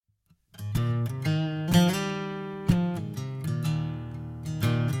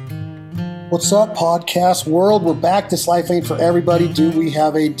What's up, podcast world? We're back. This life ain't for everybody. Do we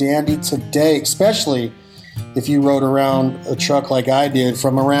have a dandy today? Especially if you rode around a truck like I did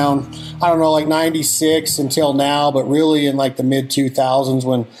from around, I don't know, like 96 until now, but really in like the mid 2000s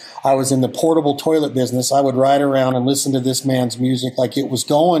when I was in the portable toilet business, I would ride around and listen to this man's music like it was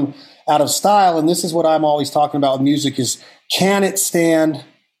going out of style. And this is what I'm always talking about with music is, can it stand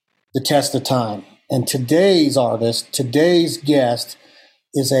the test of time? And today's artist, today's guest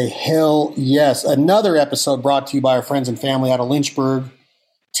is a hell yes. Another episode brought to you by our friends and family out of Lynchburg,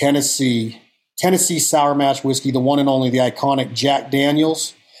 Tennessee. Tennessee Sour Mash Whiskey, the one and only, the iconic Jack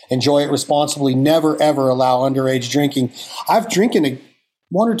Daniels. Enjoy it responsibly. Never, ever allow underage drinking. I've drinking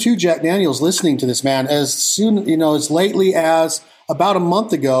one or two Jack Daniels listening to this man. As lately as about a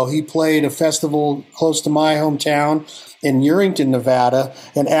month ago, he played a festival close to my hometown in Urington, Nevada,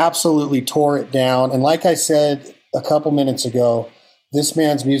 and absolutely tore it down. And like I said a couple minutes ago, this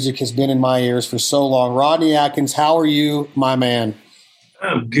man's music has been in my ears for so long. Rodney Atkins, how are you, my man?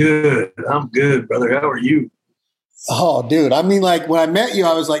 I'm good. I'm good, brother. How are you? Oh, dude. I mean, like, when I met you,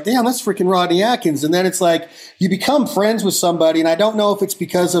 I was like, damn, that's freaking Rodney Atkins. And then it's like, you become friends with somebody, and I don't know if it's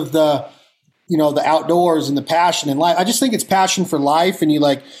because of the outdoors and the passion in life. I just think it's passion for life, and you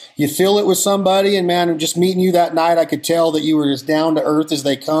feel it with somebody, and man, just meeting you that night, I could tell that you were as down to earth as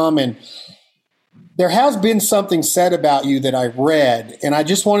they come, and there has been something said about you that I read, and I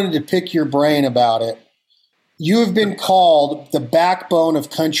just wanted to pick your brain about it. You have been called the backbone of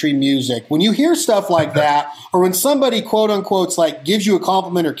country music. When you hear stuff like that, or when somebody, quote unquote, like gives you a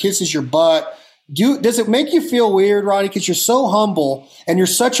compliment or kisses your butt, does it make you feel weird, Rodney? Because you're so humble and you're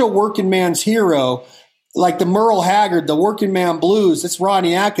such a working man's hero, like the Merle Haggard, the working man blues. That's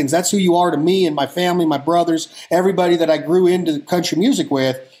Rodney Atkins. That's who you are to me and my family, my brothers, everybody that I grew into country music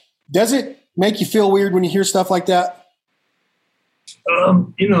with. Does it make you feel weird when you hear stuff like that?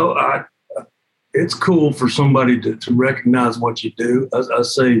 It's cool for somebody to recognize what you do. I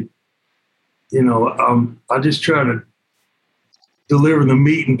say, I just try to deliver the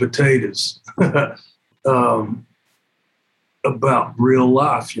meat and potatoes about real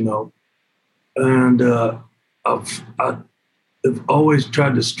life, and I've always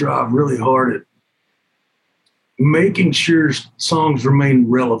tried to strive really hard at making sure songs remain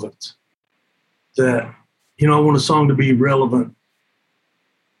relevant. That, I want a song to be relevant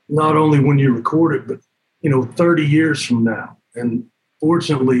not only when you record it, but, 30 years from now. And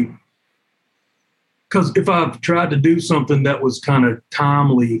fortunately, because if I've tried to do something that was kind of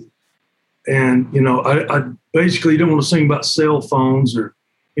timely and, I basically don't want to sing about cell phones or,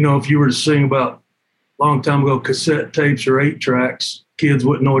 if you were to sing about a long time ago cassette tapes or 8-tracks, kids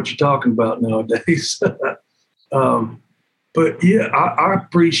wouldn't know what you're talking about nowadays. But yeah, I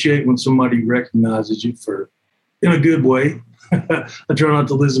appreciate when somebody recognizes you in a good way. I try not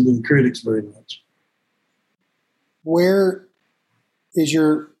to listen to the critics very much. Where is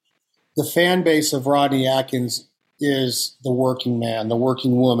the fan base of Rodney Atkins is the working man, the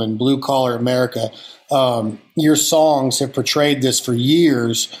working woman, blue collar America. Your songs have portrayed this for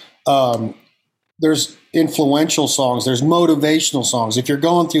years. There's influential songs. There's motivational songs. If you're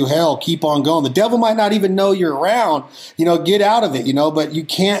going through hell, keep on going. The devil might not even know you're around, get out of it, but you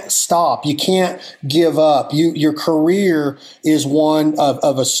can't stop. You can't give up. Your career is one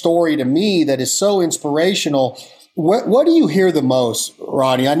of a story to me that is so inspirational. What do you hear the most,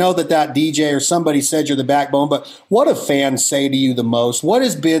 Rodney? I know that DJ or somebody said you're the backbone, but what do fans say to you the most? What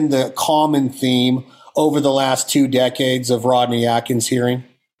has been the common theme over the last 2 decades of Rodney Atkins hearing?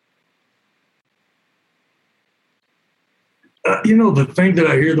 The thing that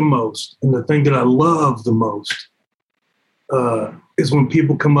I hear the most and the thing that I love the most is when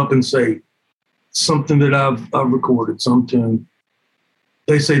people come up and say something that I've recorded, some tune.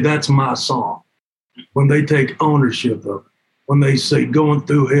 They say, that's my song. When they take ownership of it, when they say going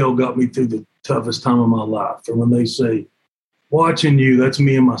through hell got me through the toughest time of my life, or when they say watching you, that's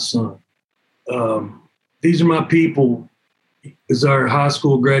me and my son. These are my people. Is our high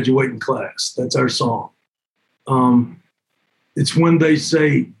school graduating class. That's our song. It's when they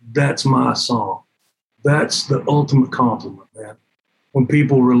say, that's my song. That's the ultimate compliment, man. When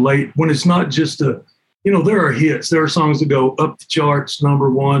people relate, when it's not just there are hits. There are songs that go up the charts, number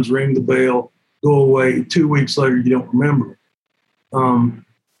ones, ring the bell, go away. 2 weeks later, you don't remember it. And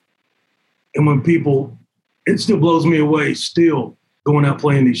when people, it still blows me away, still going out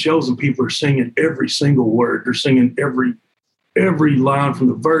playing these shows and people are singing every single word. They're singing every line from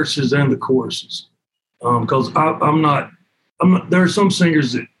the verses and the choruses. Because I'm not, there are some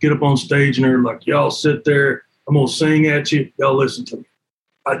singers that get up on stage and they're like, y'all sit there, I'm going to sing at you, y'all listen to me.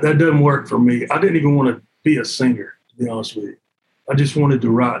 That doesn't work for me. I didn't even want to be a singer, to be honest with you. I just wanted to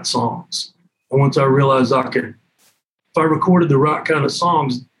write songs. And once I realized if I recorded the right kind of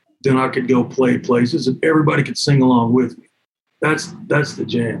songs, then I could go play places and everybody could sing along with me. That's the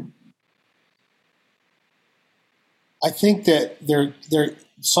jam. I think that their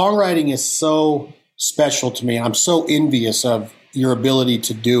songwriting is so special to me. I'm so envious of your ability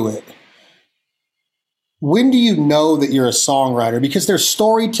to do it. When do you know that you're a songwriter? Because there's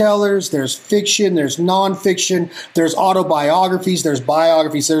storytellers, there's fiction, there's nonfiction, there's autobiographies, there's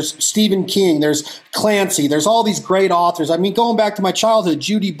biographies, there's Stephen King, there's Clancy, there's all these great authors. I mean, going back to my childhood,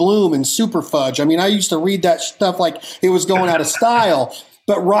 Judy Blume and Superfudge. I mean, I used to read that stuff like it was going out of style.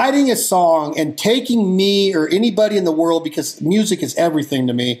 But writing a song and taking me or anybody in the world, because music is everything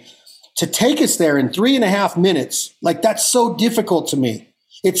to me, to take us there in 3.5 minutes, like that's so difficult to me.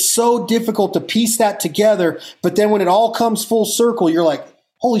 It's so difficult to piece that together. But then when it all comes full circle, you're like,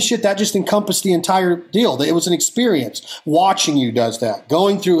 holy shit, that just encompassed the entire deal. It was an experience. Watching You does that.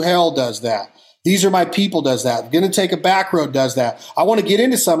 Going Through Hell does that. These Are My People does that. Gonna Take a Back Road does that. I want to get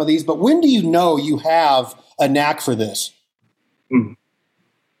into some of these, but when do you know you have a knack for this?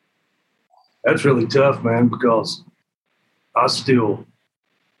 That's really tough, man, because I still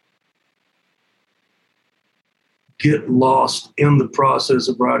get lost in the process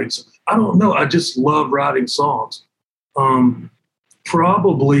of writing. I don't know. I just love writing songs.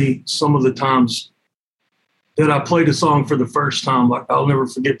 Probably some of the times that I played a song for the first time, like I'll never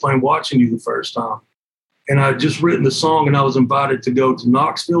forget playing Watching You the first time. And I had just written the song and I was invited to go to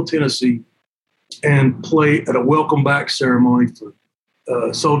Knoxville, Tennessee and play at a welcome back ceremony for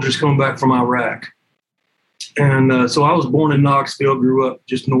soldiers coming back from Iraq. And so I was born in Knoxville, grew up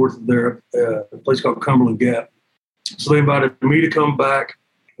just north of there, a place called Cumberland Gap. So they invited me to come back,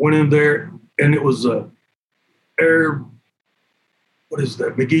 went in there, and it was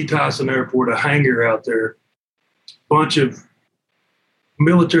McGee Tyson Airport, a hangar out there. Bunch of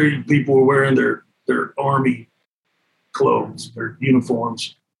military people were wearing their Army clothes, their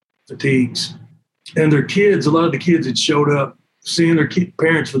uniforms, fatigues. And their kids, a lot of the kids had showed up, seeing their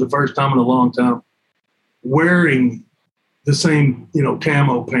parents for the first time in a long time, wearing the same,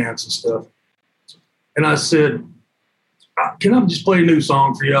 camo pants and stuff. And I said, can I just play a new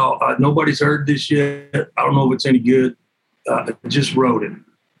song for y'all? Nobody's heard this yet. I don't know if it's any good. I just wrote it.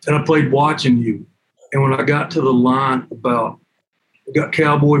 And I played Watching You. And when I got to the line about, I got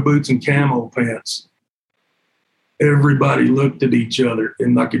cowboy boots and camo pants, everybody looked at each other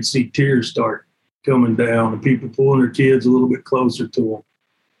and I could see tears start coming down and people pulling their kids a little bit closer to them.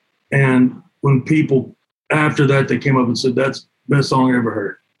 And when people, after that, they came up and said, that's the best song I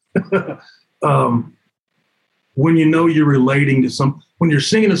ever heard. When you know you're relating to when you're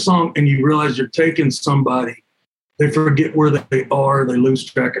singing a song and you realize you're taking somebody, they forget where they are, they lose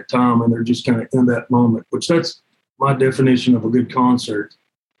track of time, and they're just kind of in that moment, which that's my definition of a good concert,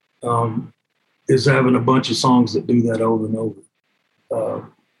 is having a bunch of songs that do that over and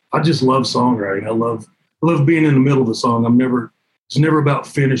over. I just love songwriting. I love being in the middle of a song. It's never about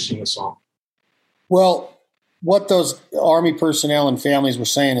finishing a song. Well, what those Army personnel and families were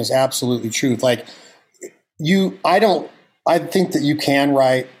saying is absolutely true. Like, I think that you can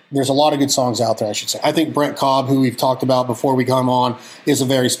write. There's a lot of good songs out there, I should say. I think Brent Cobb, who we've talked about before we come on, is a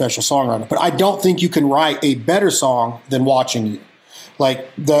very special songwriter. But I don't think you can write a better song than Watching You. Like,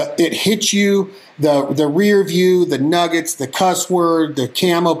 it hits you, the rear view, the nuggets, the cuss word, the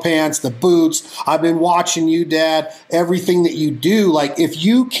camo pants, the boots. I've been watching you, Dad. Everything that you do. Like, if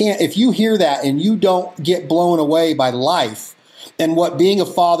you hear that and you don't get blown away by life and what being a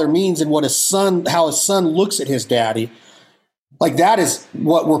father means and how a son looks at his daddy, like, that is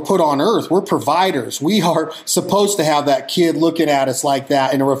what we're put on earth. We're providers. We are supposed to have that kid looking at us like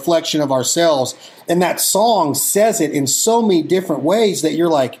that and a reflection of ourselves. And that song says it in so many different ways that you're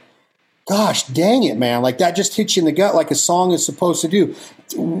like, gosh, dang it, man. Like, that just hits you in the gut like a song is supposed to do.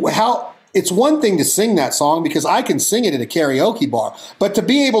 It's one thing to sing that song because I can sing it at a karaoke bar. But to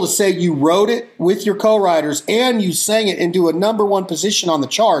be able to say you wrote it with your co-writers and you sang it into a number one position on the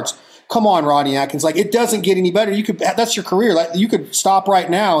charts, come on, Rodney Atkins. Like, it doesn't get any better. That's your career. Like, you could stop right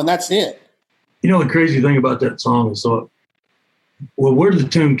now and that's it. The crazy thing about that song is, where the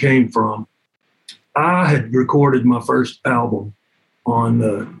tune came from, I had recorded my first album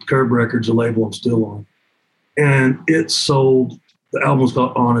on Curb Records, a label I'm still on. And it sold, the album was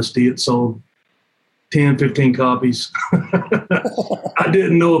called Honesty. It sold 10, 15 copies. I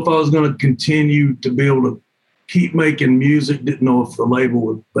didn't know if I was going to continue to be able to keep making music. Didn't know if the label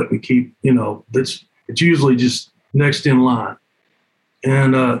would let me keep, it's usually just next in line.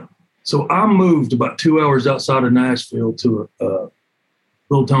 And so I moved about 2 hours outside of Nashville to a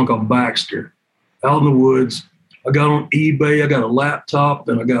little town called Baxter, out in the woods. I got on eBay. I got a laptop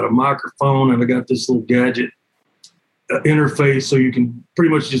and I got a microphone and I got this little gadget interface, so you can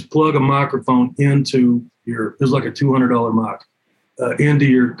pretty much just plug a microphone into there's like a $200 mic into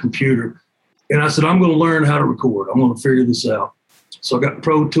your computer. And I said, I'm going to learn how to record. I'm going to figure this out. So I got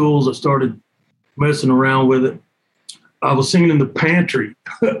Pro Tools. I started messing around with it. I was singing in the pantry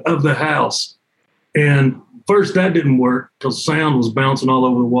of the house. And first that didn't work because sound was bouncing all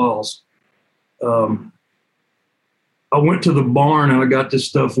over the walls. I went to the barn and I got this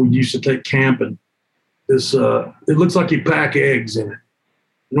stuff we used to take camping. This it looks like you pack eggs in it.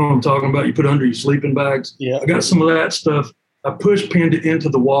 You know what I'm talking about? You put it under your sleeping bags. Yeah. I got some of that stuff. I push pinned it into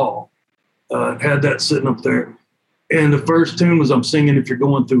the wall. Had that sitting up there. And the first tune was I'm singing If You're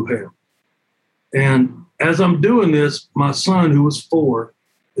Going Through Hell. And as I'm doing this, my son, who was 4,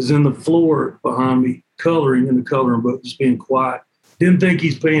 is in the floor behind me, coloring in the coloring book, just being quiet. Didn't think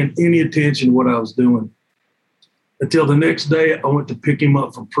he's paying any attention to what I was doing. Until the next day, I went to pick him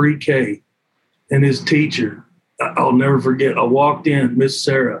up from pre-K. And his teacher, I'll never forget, I walked in, Miss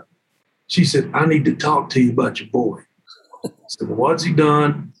Sarah. She said, I need to talk to you about your boy. I said, well, what's he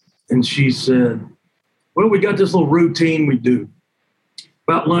done? And she said, well, we got this little routine we do.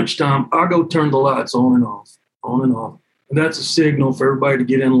 About lunchtime, I go turn the lights on and off, on and off. And that's a signal for everybody to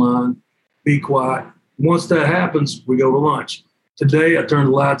get in line, be quiet. Once that happens, we go to lunch. Today, I turned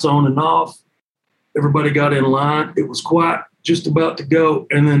the lights on and off. Everybody got in line. It was quiet, just about to go.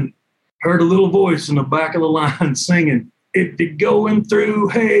 And then heard a little voice in the back of the line singing, if you're going through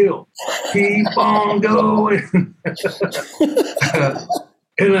hell, keep on going.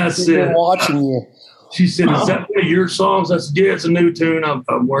 And I said, watching you. She said, is that one of your songs? I said, yeah, it's a new tune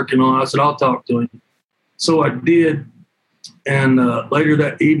I'm working on. I said, I'll talk to him. So I did. And later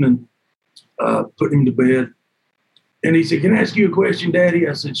that evening, put him to bed. And he said, can I ask you a question, Daddy?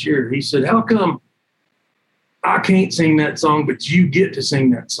 I said, sure. He said, how come I can't sing that song, but you get to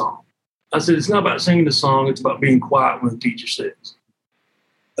sing that song? I said, it's not about singing the song. It's about being quiet when the teacher says.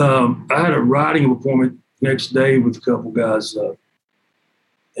 I had a writing appointment next day with a couple guys,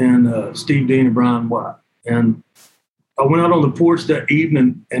 and Steve Dean and Brian White. And I went out on the porch that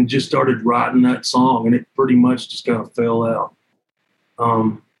evening and just started writing that song, and it pretty much just kind of fell out.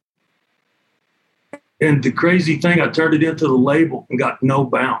 And the crazy thing, I turned it into the label and got no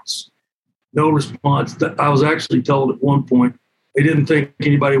bounce, no response. I was actually told at one point, they didn't think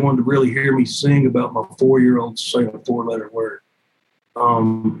anybody wanted to really hear me sing about my 4-year-old saying a 4-letter word.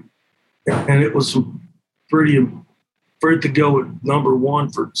 And it was pretty, for it to go at number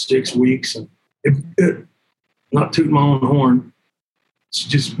 1 for 6 weeks. And it not tooting my own horn, it's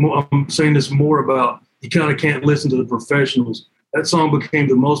just, I'm saying this more about, you kind of can't listen to the professionals. That song became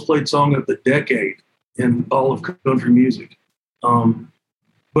the most played song of the decade in all of country music.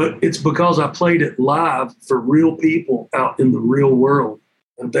 But it's because I played it live for real people out in the real world.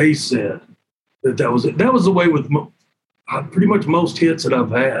 And they said that was it. That was the way with pretty much most hits that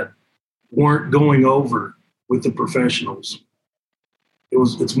I've had weren't going over with the professionals.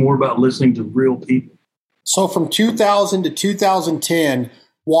 It's more about listening to real people. So from 2000 to 2010,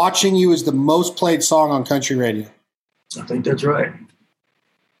 Watching You is the most played song on country radio. I think that's right.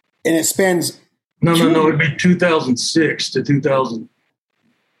 And it spans... No, it'd be 2006 to 2000.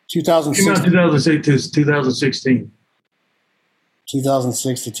 2006 to 2016.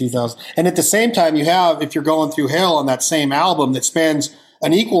 2006 to 2000. And at the same time, you have If You're Going Through Hell on that same album that spends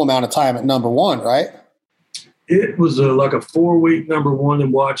an equal amount of time at number 1, right? It was like a 4-week number 1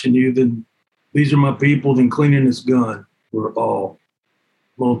 in Watching You. Then These Are My People, then Cleaning This Gun were all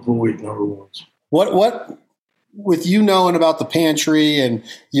multiple week number 1s. What with you knowing about the pantry and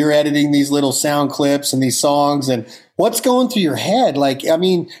you're editing these little sound clips and these songs, and what's going through your head? Like, I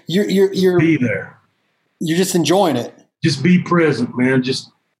mean, you're be there. You're just enjoying it. Just be present, man.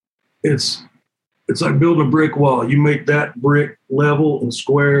 It's like building a brick wall. You make that brick level and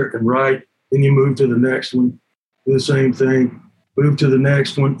square and right, then you move to the next one, do the same thing, move to the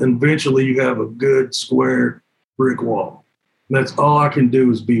next one, and eventually you have a good square brick wall. And that's all I can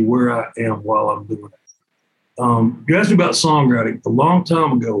do is be where I am while I'm doing it. You asked me about songwriting. A long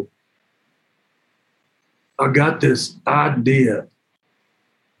time ago, I got this idea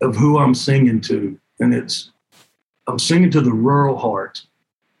of who I'm singing to, and I'm singing to the rural heart.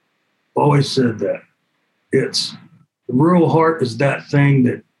 Always said that. The rural heart is that thing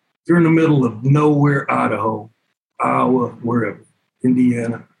that if you're in the middle of nowhere, Idaho, Iowa, wherever,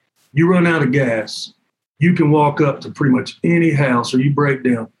 Indiana, you run out of gas, you can walk up to pretty much any house or you break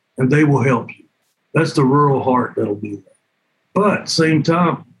down and they will help you. That's the rural heart that'll do that. But same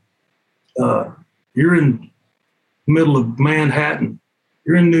time, you're in the middle of Manhattan,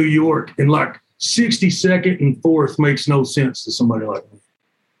 you're in New York, and like 62nd and 4th makes no sense to somebody like me,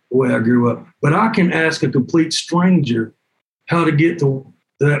 the way I grew up. But I can ask a complete stranger how to get to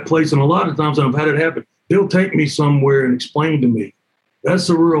that place. And a lot of times I've had it happen. They'll take me somewhere and explain to me. That's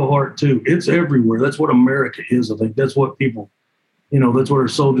the rural heart too. It's everywhere. That's what America is. I think that's what people, that's what our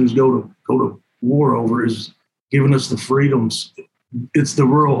soldiers go to war over, is giving us the freedoms. It's the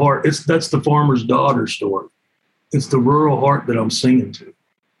rural heart. That's the farmer's daughter story. It's the rural heart that I'm singing to.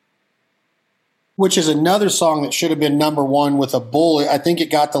 Which is another song that should have been number one with a bullet. I think it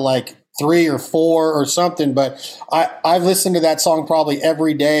got to like 3 or 4 or something, but I've listened to that song probably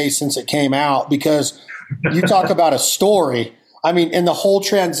every day since it came out, because you talk about a story. I mean, and the whole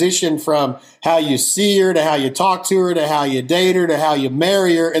transition from how you see her to how you talk to her to how you date her to how you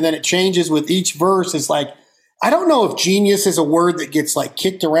marry her, and then it changes with each verse. It's like, I don't know if genius is a word that gets like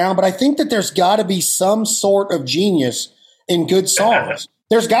kicked around, but I think that there's got to be some sort of genius in good songs.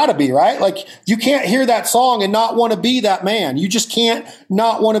 There's got to be, right? Like, you can't hear that song and not want to be that man. You just can't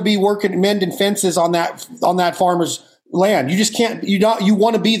not want to be mending fences on that farmer's land. You just can't. You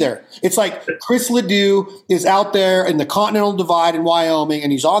want to be there. It's like Chris Ledoux is out there in the Continental Divide in Wyoming,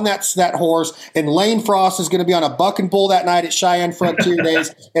 and he's on that horse. And Lane Frost is going to be on a buck and bull that night at Cheyenne Frontier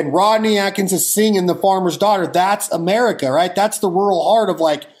Days. And Rodney Atkins is singing "The Farmer's Daughter." That's America, right? That's the rural heart of,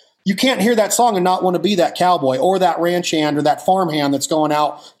 like, you can't hear that song and not want to be that cowboy or that ranch hand or that farmhand that's going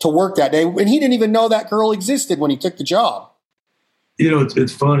out to work that day. And he didn't even know that girl existed when he took the job.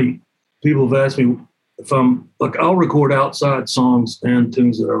 It's funny. People have asked me if I'm like, I'll record outside songs and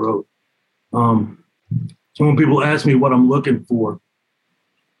tunes that I wrote. So when people ask me what I'm looking for,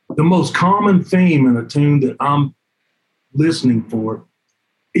 the most common theme in a tune that I'm listening for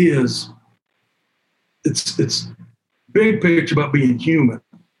is it's big picture about being human.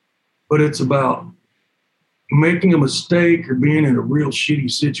 But it's about making a mistake or being in a real shitty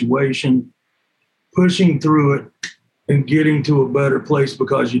situation, pushing through it, and getting to a better place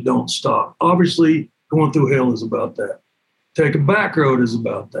because you don't stop. Obviously, Going Through Hell is about that. Take a Back Road is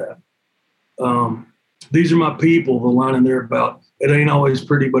about that. These Are My People, the line in there about, it ain't always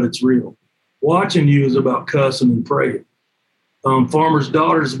pretty, but it's real. Watching You is about cussing and praying. Farmer's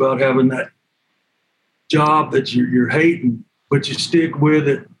Daughter is about having that job that you're hating, but you stick with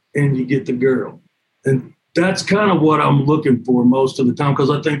it and you get the girl. And that's kind of what I'm looking for most of the time, because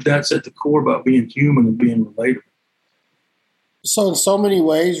I think that's at the core about being human and being relatable. So in so many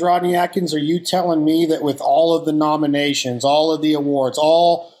ways, Rodney Atkins, are you telling me that with all of the nominations, all of the awards,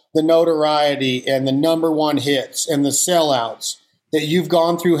 all the notoriety and the number one hits and the sellouts, that you've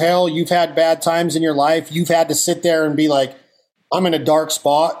gone through hell, you've had bad times in your life, you've had to sit there and be like, I'm in a dark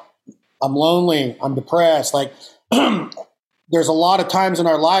spot, I'm lonely, I'm depressed. Like, there's a lot of times in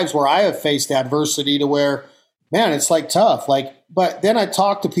our lives where I have faced adversity to where, man, it's like tough. Like, but then I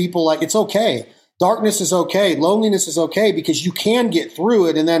talk to people like, it's okay. Darkness is okay. Loneliness is okay, because you can get through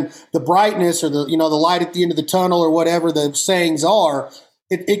it. And then the brightness or the light at the end of the tunnel or whatever the sayings are,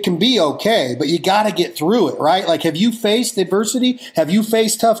 it can be okay, but you got to get through it, right? Like, have you faced adversity? Have you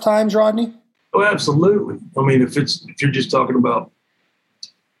faced tough times, Rodney? Oh, absolutely. I mean, if you're just talking about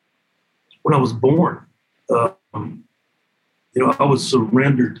when I was born, I was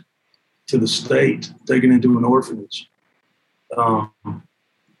surrendered to the state, taken into an orphanage. I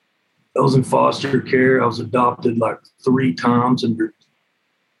was in foster care. I was adopted like 3 times, and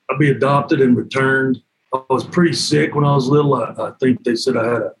I'd be adopted and returned. I was pretty sick when I was little. I think they said I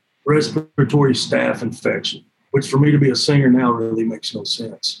had a respiratory staph infection, which for me to be a singer now really makes no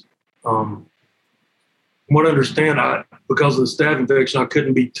sense. From what I understand, because of the staph infection, I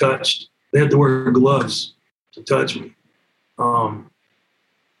couldn't be touched. They had to wear gloves to touch me.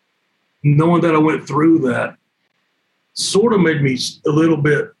 Knowing that I went through that sort of made me a little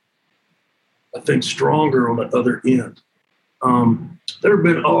bit, I think, stronger on the other end. There have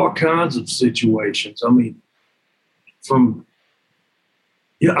been all kinds of situations. I mean,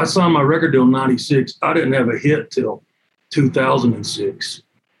 I signed my record deal in 96. I didn't have a hit till 2006. It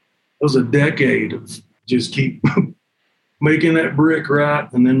was a decade of just keep making that brick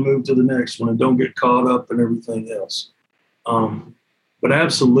right and then move to the next one and don't get caught up in everything else. But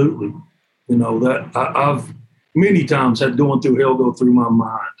absolutely, that I've many times had Going Through Hell go through my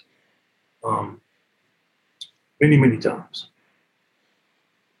mind. Many, many times.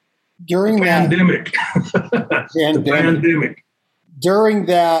 During the pandemic. The pandemic. During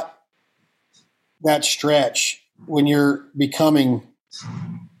that stretch when you're becoming,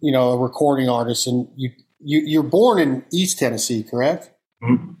 a recording artist, and you're born in East Tennessee, correct?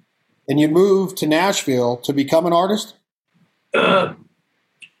 Mm-hmm. And you moved to Nashville to become an artist?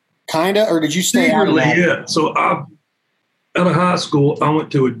 Kinda, or did you stay out of that? Yeah. So out of high school, I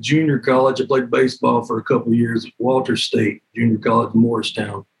went to a junior college. I played baseball for a couple of years at Walter State Junior College in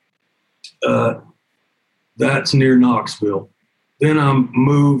Morristown. That's near Knoxville. Then I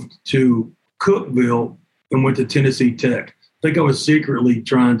moved to Cookeville and went to Tennessee Tech. I think I was secretly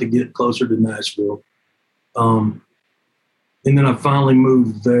trying to get closer to Nashville. And then I finally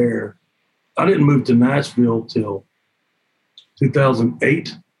moved there. I didn't move to Nashville till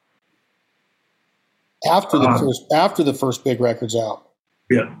 2008. After the first big record's out.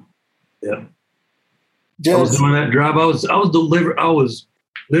 Yeah. I was doing that drive. I was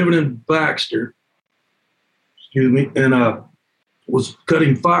living in Baxter, excuse me, and was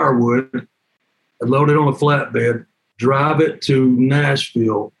cutting firewood. I loaded on a flatbed, drive it to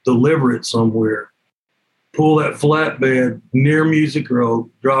Nashville, deliver it somewhere, pull that flatbed near Music Row,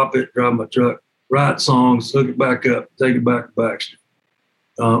 drop it, drive my truck, write songs, hook it back up, take it back to Baxter.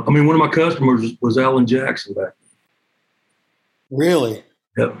 One of my customers was Alan Jackson back then. Really?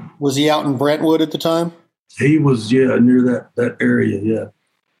 Yep. Was he out in Brentwood at the time? He was, near that area, yeah.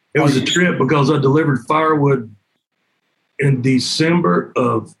 It was a trip because I delivered firewood in November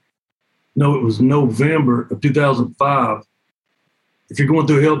of 2005. If You're Going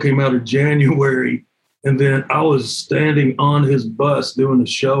Through Hell came out in January, and then I was standing on his bus doing a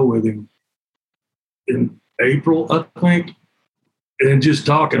show with him in April, I think, and just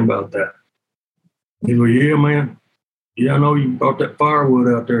talking about that. He goes, yeah, man. Yeah, I know you brought that firewood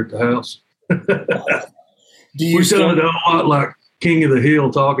out there at the house. We sounded a lot like King of the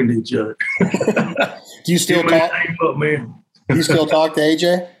Hill talking to each other. Do you still talk? Man. Do you still talk to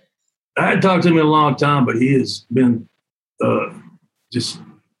AJ? I hadn't talked to him in a long time, but he has been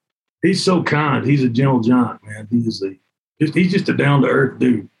he's so kind. He's a gentle giant, man. He's just a down to earth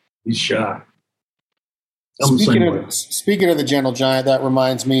dude. He's shy. Speaking of the gentle giant, that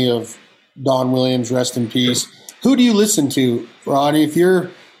reminds me of Don Williams, rest in peace. Who do you listen to, Ronnie? If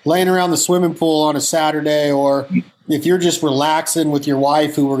you're laying around the swimming pool on a Saturday, or if you're just relaxing with your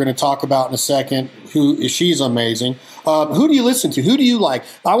wife, who we're going to talk about in a second, she's amazing. Who do you listen to? Who do you like?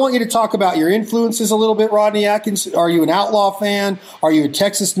 I want you to talk about your influences a little bit, Rodney Atkins. Are you an Outlaw fan? Are you a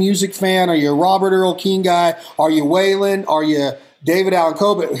Texas music fan? Are you a Robert Earl Keen guy? Are you Waylon? Are you David Allan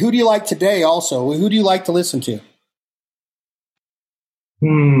Coe? But who do you like today also? Who do you like to listen to?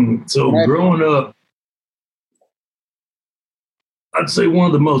 Growing up, I'd say one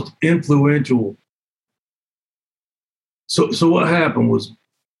of the most influential. So what happened was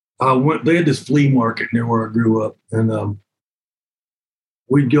they had this flea market near where I grew up, and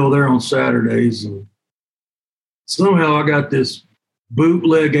we'd go there on Saturdays, and somehow I got this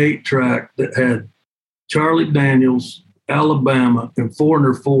bootleg 8-track that had Charlie Daniels, Alabama, and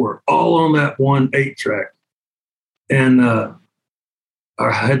Foreigner 4 all on that one 8-track. And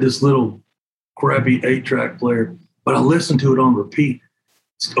I had this little crappy 8-track player, but I listened to it on repeat.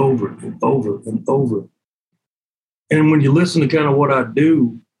 It's over and over and over. And when you listen to kind of what I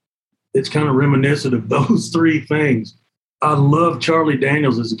do, it's kind of reminiscent of those three things. I loved Charlie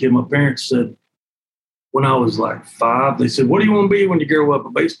Daniels as a kid. My parents said when I was like 5, they said, what do you want to be when you grow up, a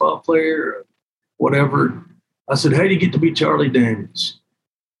baseball player or whatever? I said, how do you get to be Charlie Daniels?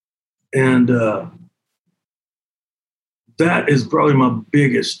 And that is probably my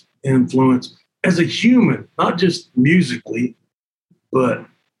biggest influence as a human, not just musically, but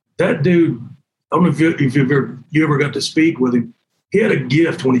that dude, I don't know if you ever got to speak with him. He had a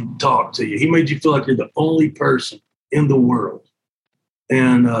gift when he talked to you. He made you feel like you're the only person in the world.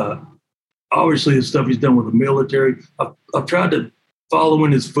 And obviously the stuff he's done with the military, I've tried to follow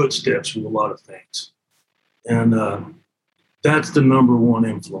in his footsteps with a lot of things. And that's the number one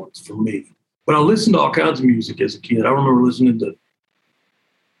influence for me. But I listened to all kinds of music as a kid. I remember listening to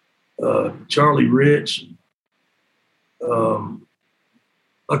Charlie Rich,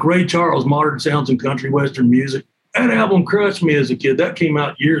 like Ray Charles, Modern Sounds and Country Western Music. That album crushed me as a kid. That came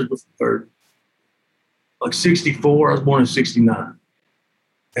out years before, like 64. I was born in 69.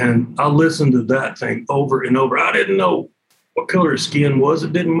 And I listened to that thing over and over. I didn't know what color his skin was.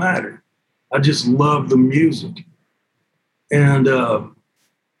 It didn't matter. I just loved the music. And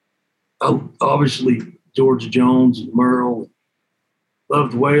obviously George Jones and Merle.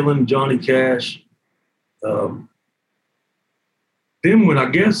 Loved Waylon, Johnny Cash. Then when I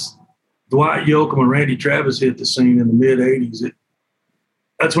guess Dwight Yoakam and Randy Travis hit the scene in the mid-'80s,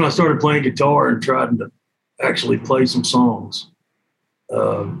 that's when I started playing guitar and tried to actually play some songs.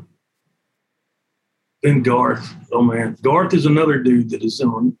 Then Garth. Oh, man. Garth is another dude that is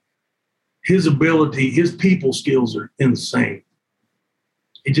on his ability, his people skills are insane.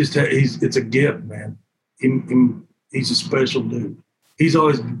 It's a gift, man. He's a special dude. He's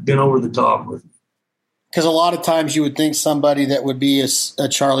always been over the top with me. Because a lot of times you would think somebody that would be a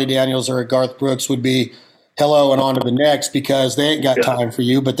Charlie Daniels or a Garth Brooks would be hello and on to the next because they ain't got time for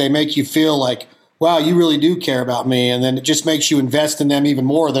you, but they make you feel like, wow, you really do care about me. And then it just makes you invest in them even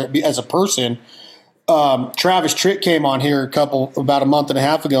more as a person. Travis Tritt came on here about a month and a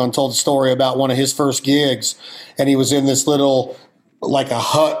half ago and told a story about one of his first gigs. And he was in this little, like a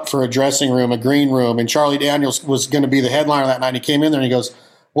hut for a dressing room, a green room. And Charlie Daniels was going to be the headliner that night. And he came in there and he goes,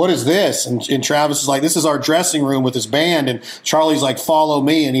 what is this? And Travis is like, this is our dressing room with his band. And Charlie's like, follow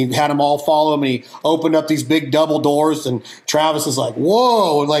me. And he had them all follow him. And he opened up these big double doors. And Travis is like,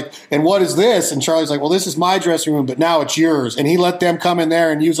 whoa. And what is this? And Charlie's like, well, this is my dressing room, but now it's yours. And he let them come in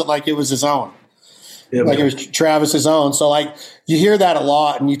there and use it like it was his own. Yeah, like it was Travis's own. So like you hear that a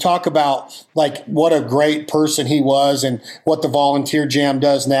lot, and you talk about like what a great person he was and what the Volunteer Jam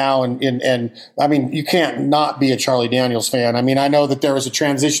does now. And I mean, you can't not be a Charlie Daniels fan. I mean, I know that there was a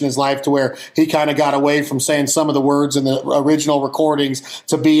transition in his life to where he kind of got away from saying some of the words in the original recordings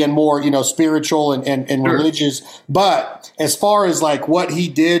to being more, spiritual and sure, religious. But as far as like what he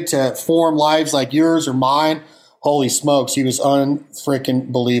did to form lives like yours or mine, holy smokes, he was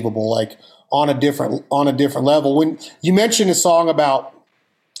unfreaking believable. Like, on a different level. When you mentioned a song about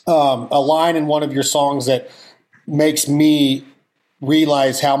a line in one of your songs that makes me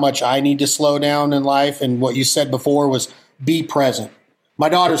realize how much I need to slow down in life, and what you said before was be present. My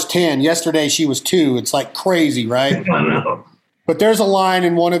daughter's 10. Yesterday she was 2. It's like crazy, right? I know. But there's a line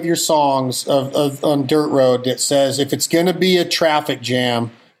in one of your songs on Dirt Road that says, if it's going to be a traffic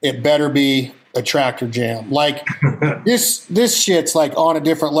jam, it better be a tractor jam. Like this shit's like on a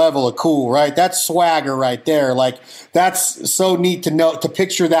different level of cool, right? That's swagger right there. Like that's so neat to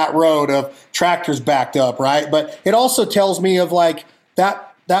picture that road of tractors backed up, right? But it also tells me of like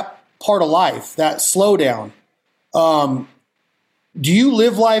that part of life, that slowdown. Do you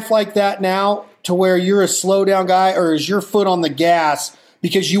live life like that now to where you're a slow down guy, or is your foot on the gas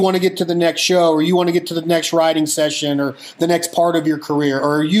because you want to get to the next show, or you want to get to the next writing session, or the next part of your career?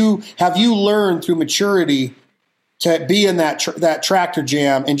 Or have you learned through maturity to be in that tractor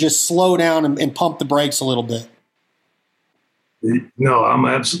jam and just slow down and pump the brakes a little bit? No,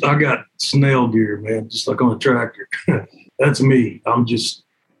 I got snail gear, man, just like on a tractor. That's me. I'm just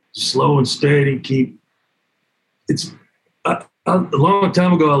slow and steady. A long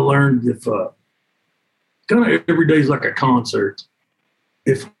time ago, I learned if kind of every day is like a concert.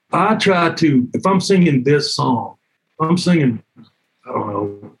 If I'm singing this song, I'm singing, I don't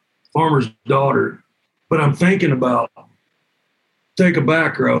know, Farmer's Daughter, but I'm thinking about Take a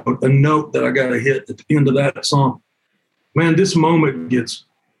Back Road, a note that I got to hit at the end of that song. Man, this moment gets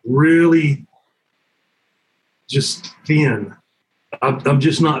really just thin. I'm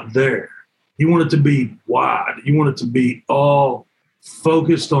just not there. You want it to be wide. You want it to be all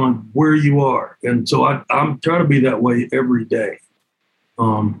focused on where you are. And so I'm trying to be that way every day.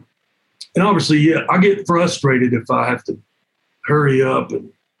 And obviously, yeah, I get frustrated if I have to hurry up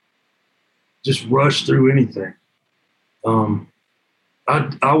and just rush through anything.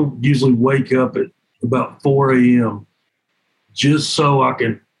 I usually wake up at about 4 a.m. just so I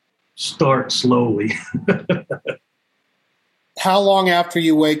can start slowly. How long after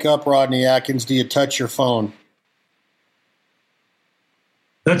you wake up, Rodney Atkins, do you touch your phone?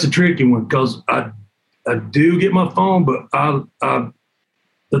 That's a tricky one because I do get my phone, but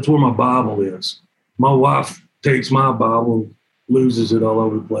that's where my Bible is. My wife takes my Bible and loses it all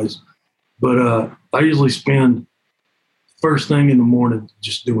over the place. But I usually spend first thing in the morning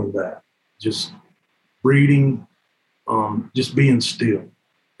just doing that, just reading, just being still.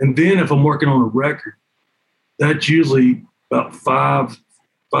 And then if I'm working on a record, that's usually about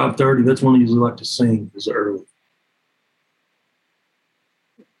 5:30. That's when I usually like to sing, is early.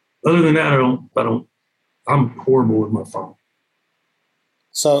 Other than that, I don't. I'm horrible with my phone.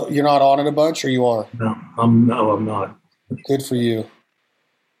 So you're not on it a bunch, or you are? No, I'm not. Good for you.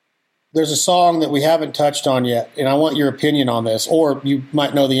 There's a song that we haven't touched on yet, and I want your opinion on this, or you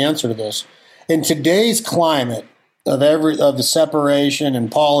might know the answer to this. In today's climate of the separation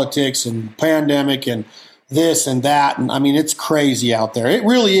and politics and pandemic and this and that, and I mean, it's crazy out there. It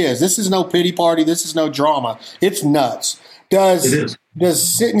really is. This is no pity party. This is no drama. It's nuts. Does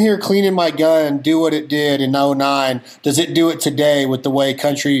sitting here cleaning my gun do what it did in 2009? Does it do it today with the way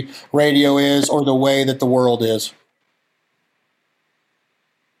country radio is, or the way that the world is?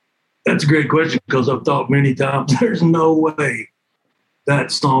 That's a great question, because I've thought many times there's no way that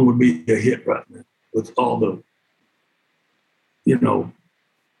song would be a hit right now with all the,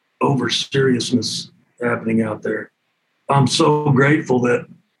 over seriousness happening out there. I'm so grateful that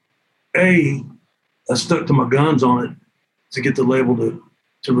I stuck to my guns on it to get the label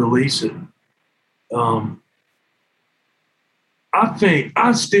to release it.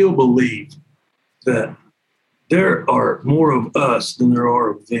 I still believe that there are more of us than there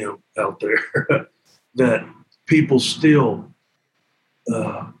are of them out there. That people still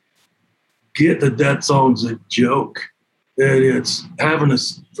get that song's a joke, that it's having a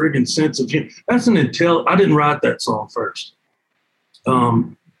friggin' sense of humor. That's I didn't write that song first.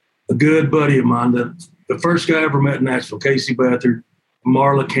 A good buddy of mine, the first guy I ever met in Nashville, Casey Beathard,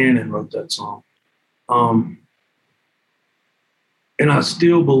 Marla Cannon wrote that song. And I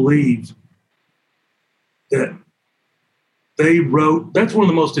still believe that that's one of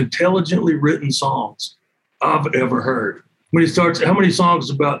the most intelligently written songs I've ever heard. When he starts, how many songs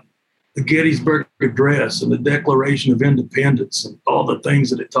about the Gettysburg Address and the Declaration of Independence and all the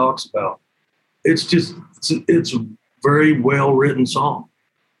things that it talks about? It's a very well written song.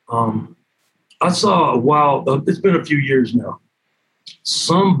 I saw it's been a few years now,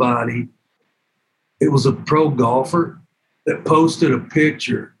 it was a pro golfer that posted a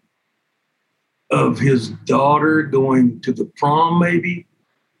picture of his daughter going to the prom maybe,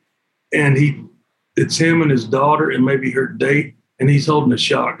 and it's him and his daughter and maybe her date, and he's holding a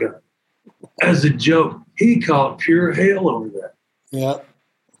shotgun. As a joke, he caught pure hell over that. Yeah.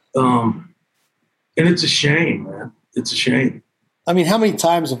 And it's a shame, man. It's a shame. I mean, how many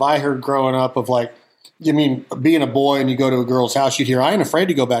times have I heard growing up of like, you mean being a boy and you go to a girl's house, you'd hear, I ain't afraid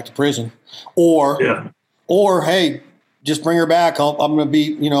to go back to prison. Or, hey, just bring her back. I'm going to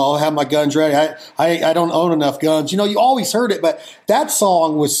be, I'll have my guns ready. I don't own enough guns. You always heard it, but that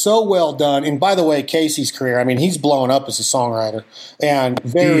song was so well done. And by the way, Casey's career, I mean, he's blown up as a songwriter and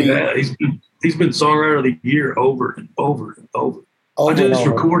he's been songwriter of the year over and over and over. I just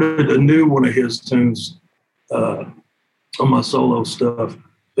recorded a new one of his tunes on my solo stuff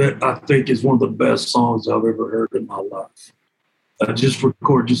that I think is one of the best songs I've ever heard in my life. I just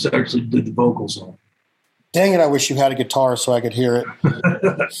actually did the vocals on it. Dang it, I wish you had a guitar so I could hear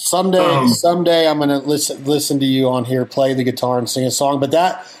it. Someday I'm going to listen to you on here, play the guitar and sing a song. But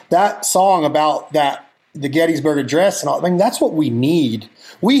that song about the Gettysburg Address and all, I mean, that's what we need.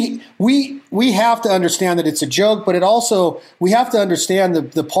 We have to understand that it's a joke, but we have to understand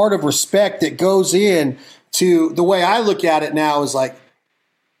the part of respect that goes in to the way I look at it now is like,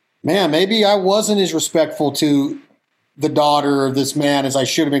 man, maybe I wasn't as respectful to the daughter of this man as I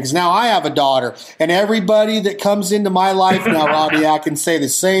should have been, because now I have a daughter, and everybody that comes into my life now, Robbie, I can say the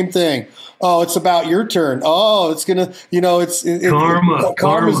same thing. Oh, it's about your turn. Oh, it's gonna,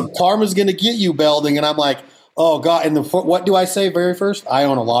 karma's gonna get you, Belding. And I'm like, oh God. And what do I say very first? I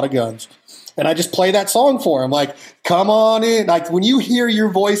own a lot of guns, and I just play that song for him. Like, come on in. Like when you hear your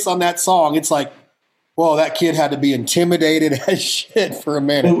voice on that song, it's like, whoa, that kid had to be intimidated as shit for a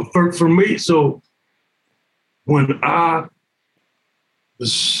minute. Well, for me, so. When I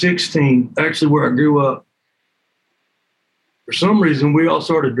was 16, actually where I grew up, for some reason, we all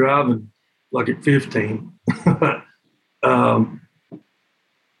started driving like at 15. And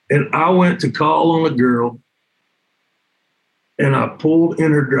I went to call on a girl, and I pulled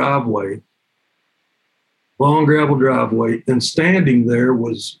in her driveway, long gravel driveway, and standing there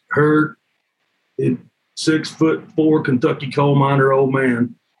was her 6'4" Kentucky coal miner old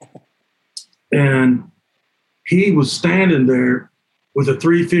man. And he was standing there with a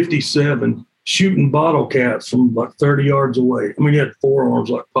 .357 shooting bottle caps from like 30 yards away. I mean, he had forearms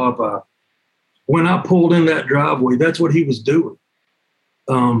like Popeye. When I pulled in that driveway, that's what he was doing.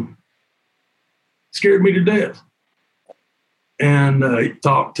 Scared me to death. And he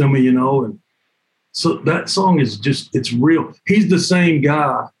talked to me, and so that song is it's real. He's the same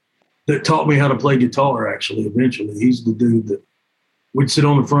guy that taught me how to play guitar, actually, eventually. He's the dude that we'd sit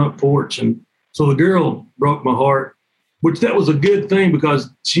on the front porch. And so the girl broke my heart, which that was a good thing because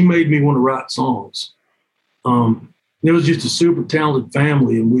she made me want to write songs. It was just a super talented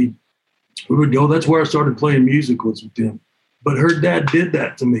family, and we would go. That's where I started playing music was with them. But her dad did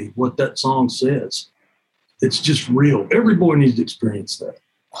that to me, what that song says. It's just real. Every boy needs to experience that.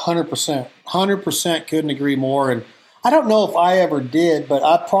 100%. 100% couldn't agree more. And I don't know if I ever did, but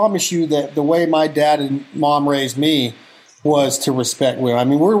I promise you that the way my dad and mom raised me was to respect women. I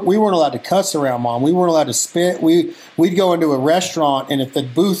mean, we weren't allowed to cuss around Mom. We weren't allowed to spit. We'd go into a restaurant, and if the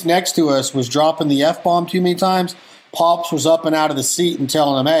booth next to us was dropping the F-bomb too many times, Pops was up and out of the seat and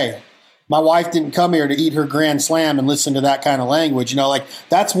telling him, hey, my wife didn't come here to eat her Grand Slam and listen to that kind of language. Like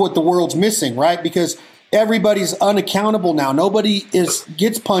that's what the world's missing, right? Because everybody's unaccountable now. Nobody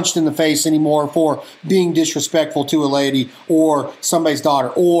gets punched in the face anymore for being disrespectful to a lady or somebody's daughter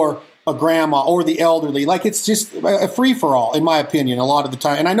or a grandma or the elderly. Like, it's just a free-for-all, in my opinion, a lot of the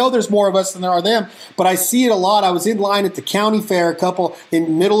time. And I know there's more of us than there are them, but I see it a lot. I was in line at the county fair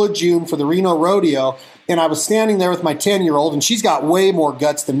in middle of June for the Reno Rodeo, and I was standing there with my 10-year-old, and she's got way more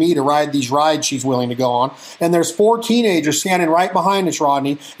guts than me to ride these rides she's willing to go on. And there's 4 teenagers standing right behind us,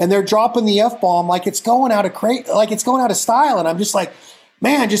 Rodney, and they're dropping the F-bomb like it's going out of style. And I'm just like,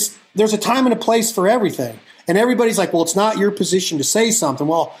 man, there's a time and a place for everything. And everybody's like, well, it's not your position to say something.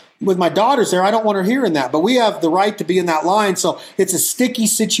 Well, with my daughters there, I don't want her hearing that, but we have the right to be in that line. So it's a sticky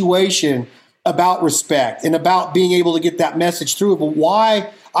situation about respect and about being able to get that message through. But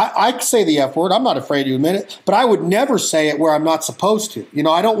why? I say the F word. I'm not afraid to admit it, but I would never say it where I'm not supposed to.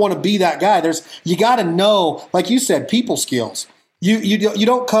 I don't want to be that guy. You got to know, like you said, people skills. You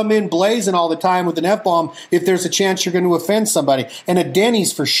don't come in blazing all the time with an F-bomb if there's a chance you're going to offend somebody. And a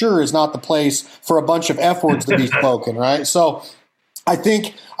Denny's for sure is not the place for a bunch of F words to be spoken, right? So I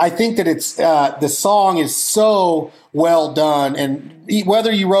think that it's the song is so well done, and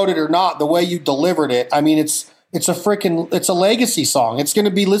whether you wrote it or not, the way you delivered it, I mean, it's a legacy song. It's going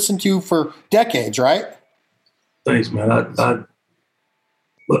to be listened to for decades, right? Thanks, man.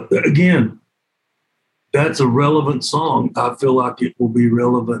 But again, that's a relevant song. I feel like it will be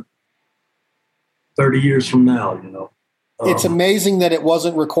relevant 30 years from now, It's amazing that it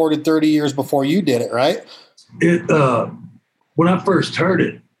wasn't recorded 30 years before you did it, right? When I first heard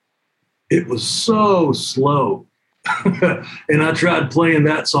it, it was so slow. And I tried playing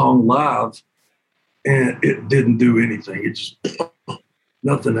that song live, and it didn't do anything. It just,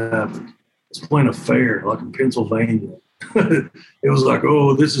 nothing happened. I was playing a fair, like in Pennsylvania. It was like,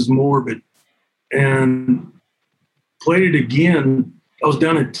 oh, this is morbid. And played it again. I was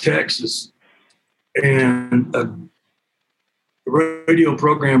down in Texas, and a radio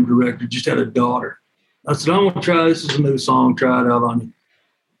program director just had a daughter. I said, I want to try this. This is a new song. Try it out on you.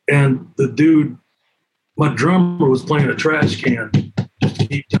 And the dude, my drummer, was playing a trash can just to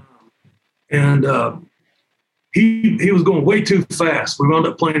keep time. And he was going way too fast. We wound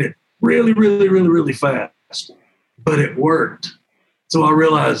up playing it really, really, really, really fast. But it worked. So I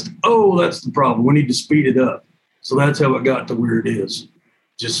realized, oh, that's the problem. We need to speed it up. So that's how it got to where it is.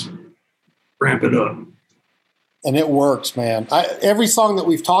 Just ramp it up. And it works, man. Every song that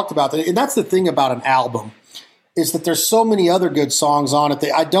we've talked about, and that's the thing about an album, is that there's so many other good songs on it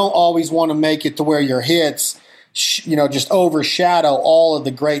that I don't always want to make it to where your hits, just overshadow all of the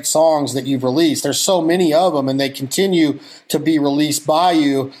great songs that you've released. There's so many of them, and they continue to be released by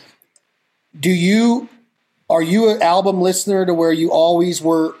you. Are you an album listener to where you always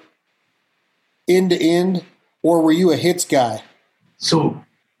were end to end, or were you a hits guy? So,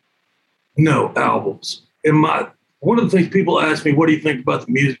 no, albums. One of the things people ask me, what do you think about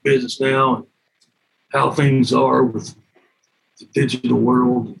the music business now and how things are with the digital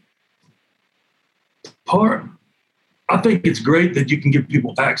world? I think it's great that you can give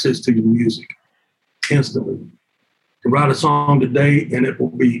people access to your music instantly. You can write a song today and it will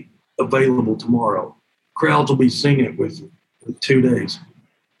be available tomorrow. Crowds will be singing it with you in 2 days.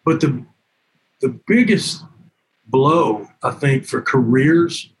 But the biggest blow, I think, for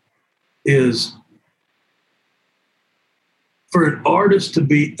careers is for an artist to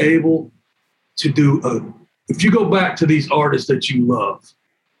be able to if you go back to these artists that you love,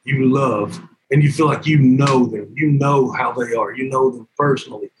 and you feel like you know them, you know how they are, you know them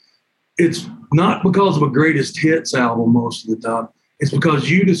personally. It's not because of a greatest hits album most of the time. It's because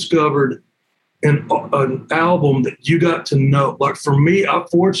you discovered an album that you got to know. Like for me, I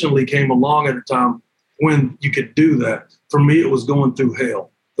fortunately came along at a time when you could do that. For me, it was Going Through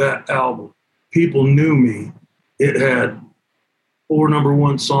Hell, that album. People knew me. It had 4 number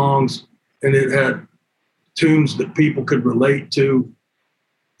 1 songs, and it had tunes that people could relate to.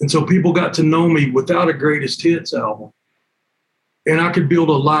 And so people got to know me without a greatest hits album. And I could build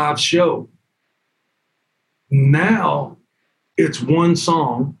a live show. Now it's 1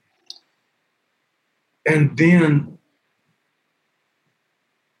 song, and then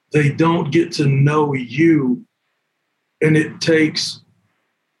they don't get to know you. And it takes,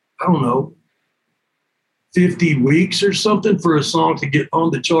 50 weeks or something for a song to get on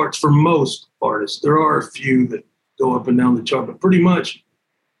the charts for most artists. There are a few that go up and down the chart, but pretty much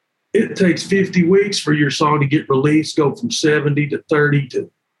it takes 50 weeks for your song to get released, go from 70 to 30 to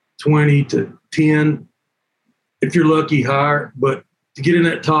 20 to 10. If you're lucky, higher. But to get in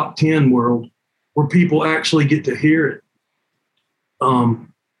that top 10 world where people actually get to hear it.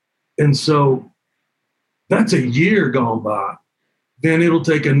 And so that's a year gone by. Then it'll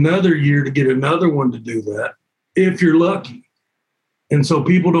take another year to get another one to do that, if you're lucky. And so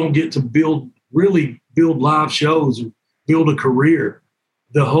people don't get to build live shows or build a career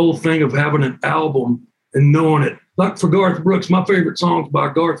the whole thing of having an album and knowing it. Like for Garth Brooks, my favorite songs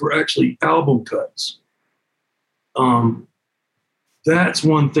by Garth were actually album cuts. That's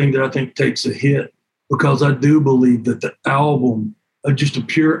one thing that I think takes a hit, because I do believe that the album, just a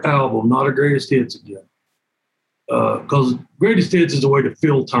pure album, not a greatest hits again, because greatest hits is a way to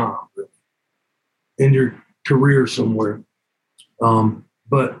fill time really, in your career somewhere.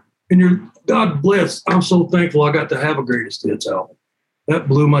 But God bless, I'm so thankful I got to have a greatest hits album. That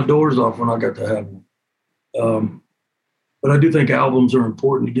blew my doors off when I got to have one. But I do think albums are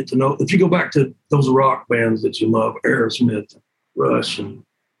important to get to know. If you go back to those rock bands that you love, Aerosmith, Rush, and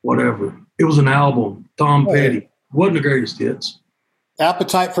whatever, it was an album. Tom Petty wasn't the greatest hits.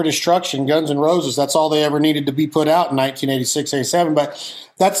 Appetite for Destruction, Guns N' Roses, that's all they ever needed to be put out in 1986, 87. But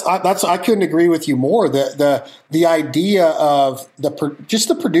that's I couldn't agree with you more. The idea of just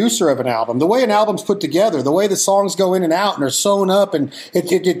the producer of an album, the way an album's put together, the way the songs go in and out and are sewn up, and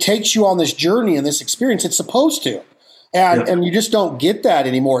it takes you on this journey and this experience. It's supposed to. And you just don't get that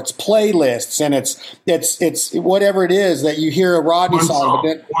anymore. It's playlists and it's whatever it is that you hear a Rodney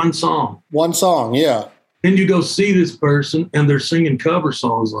One song, yeah. Then you go see this person and they're singing cover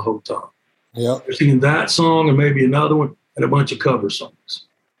songs the whole time. Yeah. They're singing that song and maybe another one and a bunch of cover songs.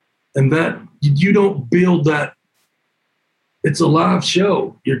 And that you don't build that. It's a live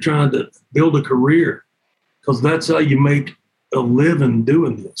show. You're trying to build a career, because that's how you make a living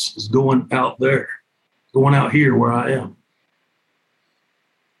doing this, is going out there. Going out here where I am.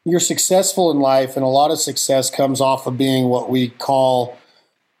 You're successful in life, and a lot of success comes off of being what we call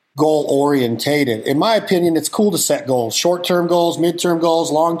goal-orientated. In my opinion, it's cool to set goals, short-term goals, mid-term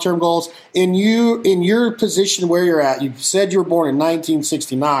goals, long-term goals. In your position where you're at, you said you were born in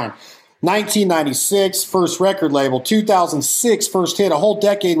 1969. 1996, first record label. 2006, first hit. A whole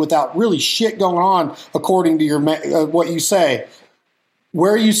decade without really shit going on, according to your what you say.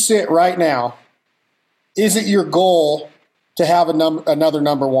 Where you sit right now, is it your goal to have another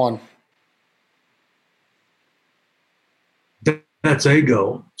number one? That's a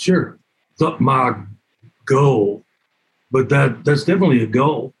goal. Sure. It's not my goal, but that's definitely a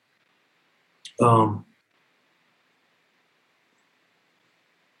goal. But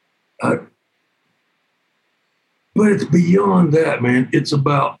it's beyond that, man. It's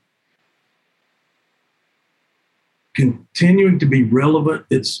about continuing to be relevant.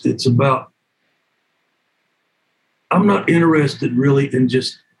 It's about, I'm not interested really in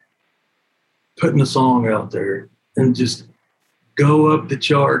just putting a song out there and just go up the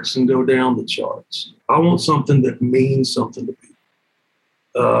charts and go down the charts. I want something that means something to people.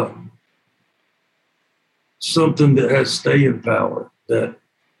 Something that has staying power. That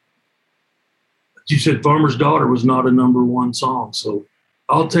you said Farmer's Daughter was not a number one song. So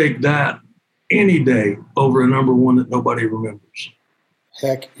I'll take that any day over a number one that nobody remembers.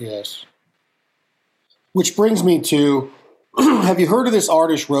 Heck yes. Which brings me to, have you heard of this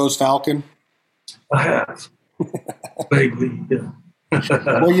artist, Rose Falcon? I have. Vaguely, yeah.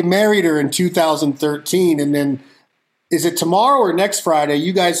 Well, you married her in 2013, and then is it tomorrow or next Friday?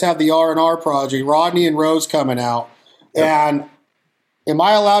 You guys have the R&R project, Rodney and Rose coming out. Yep. And am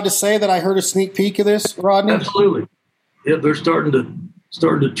I allowed to say that I heard a sneak peek of this, Rodney? Absolutely. Yeah, they're starting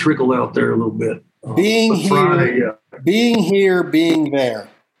to trickle out there a little bit. Being here, being there.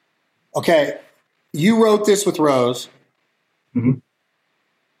 Okay. You wrote this with Rose. Mm-hmm.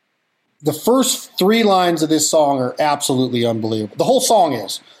 The first 3 lines of this song are absolutely unbelievable. The whole song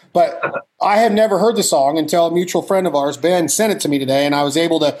is. But I have never heard the song until a mutual friend of ours, Ben, sent it to me today, and I was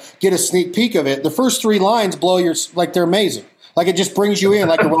able to get a sneak peek of it. The first 3 lines they're amazing. Like it just brings you in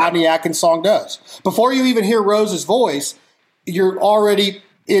like a Rodney Atkins song does. Before you even hear Rose's voice, you're already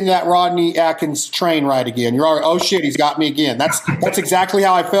in that Rodney Atkins train ride again. You're already, oh shit, he's got me again. That's exactly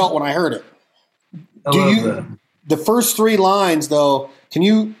how I felt when I heard it. The first 3 lines though, can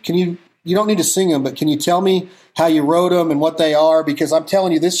you don't need to sing them, but can you tell me how you wrote them and what they are? Because I'm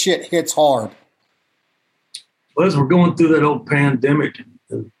telling you, this shit hits hard. Well, as we're going through that old pandemic,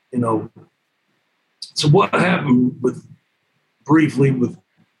 so what happened briefly with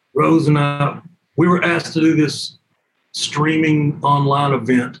Rose and I, we were asked to do this streaming online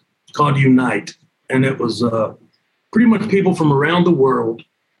event called Unite. And it was pretty much people from around the world.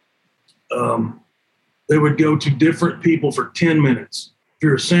 They would go to different people for 10 minutes. If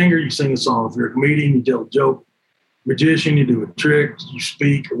you're a singer, you sing a song. If you're a comedian, you tell a joke. Magician, you do a trick, you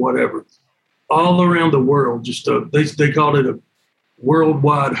speak or whatever. All around the world, just they called it a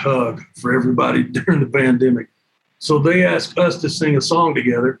worldwide hug for everybody during the pandemic. So they asked us to sing a song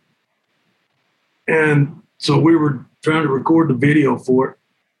together. And so we were trying to record the video for it.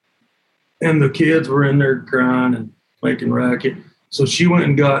 And the kids were in there crying and making racket. So she went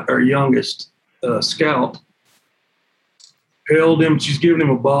and got our youngest, Scout, held him. She's giving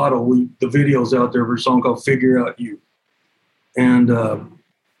him a bottle. The video's out there of her song called Figure Out You. And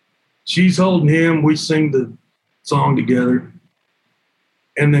she's holding him. We sing the song together.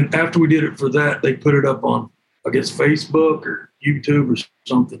 And then after we did it for that, they put it up on, I guess, Facebook or YouTube or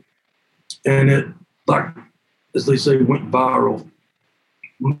something. And it, like, as they say, went viral.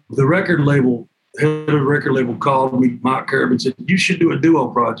 The record label, head of the record label called me, Mike Curb, and said, you should do a duo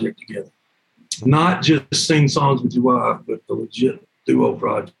project together. Not just sing songs with your wife, but a legit duo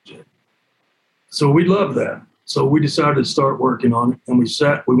project. So we loved that. So we decided to start working on it, and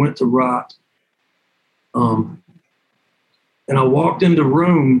we went to write. And I walked in the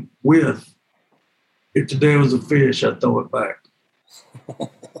room with, if today was a fish, I'd throw it back.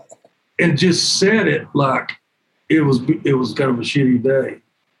 And just said it like it was kind of a shitty day.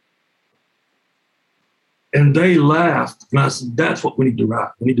 And they laughed, and I said, that's what we need to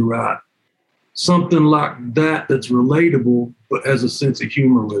write. We need to write something like that that's relatable, but has a sense of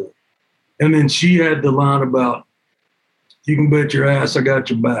humor with it. And then she had the line about, you can bet your ass I got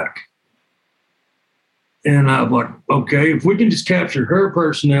your back. And I was like, okay, if we can just capture her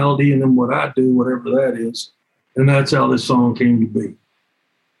personality and then what I do, whatever that is, and that's how this song came to be.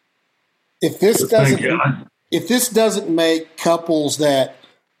 If this doesn't make couples that,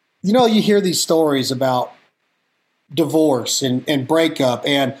 you know, you hear these stories about divorce and breakup,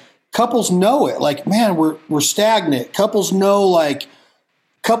 and couples know it. Like, man, we're stagnant. Couples know like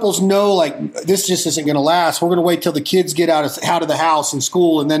this just isn't going to last. We're going to wait till the kids get out of the house and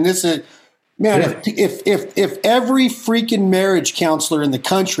school, and then this is. Man, yeah. if every freaking marriage counselor in the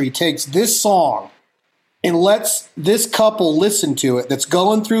country takes this song and lets this couple listen to it that's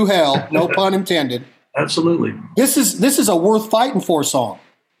going through hell, no pun intended. Absolutely. This is a worth fighting for song.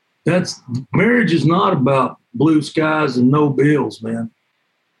 Marriage is not about blue skies and no bills, man.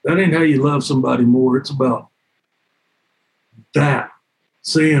 That ain't how you love somebody more. It's about that.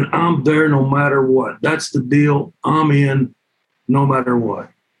 Saying I'm there no matter what. That's the deal. I'm in no matter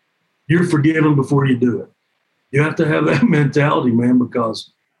what. You're forgiven before you do it. You have to have that mentality, man, because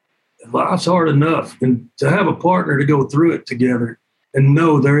life's hard enough. And to have a partner to go through it together and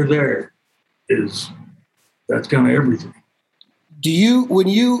know they're there that's kind of everything. When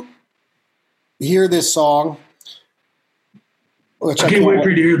you hear this song, which I can't wait for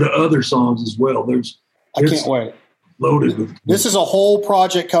you to hear the other songs as well. I can't wait. Loaded with. This is a whole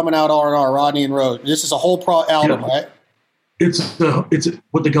project coming out, R&R, Rodney and Rose. This is a whole album, right? It's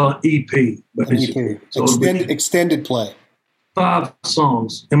what they call an EP. EP. So extended play. 5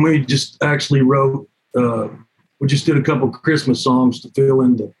 songs. And we just actually wrote, we just did a couple of Christmas songs to fill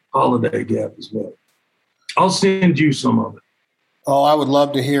in the holiday gap as well. I'll send you some of it. Oh, I would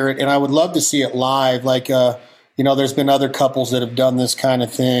love to hear it. And I would love to see it live. Like, there's been other couples that have done this kind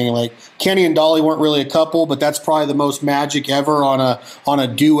of thing. Like Kenny and Dolly weren't really a couple, but that's probably the most magic ever on a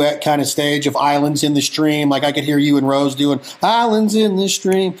duet kind of stage of Islands in the Stream. Like I could hear you and Rose doing Islands in the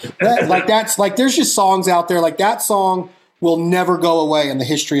Stream. There's just songs out there. Like that song will never go away in the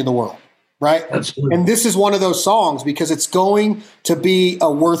history of the world. Right. Absolutely. And this is one of those songs because it's going to be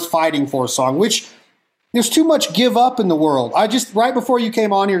a worth fighting for song, which there's too much give up in the world. Right before you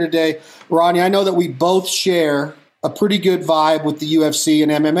came on here today, Ronnie, I know that we both share a pretty good vibe with the UFC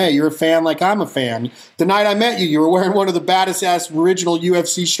and MMA. You're a fan like I'm a fan. The night I met you, you were wearing one of the baddest ass original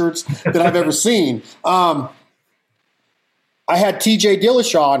UFC shirts that I've ever seen. I had TJ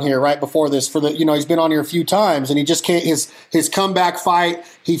Dillashaw on here right before this he's been on here a few times, and he just can't, his comeback fight,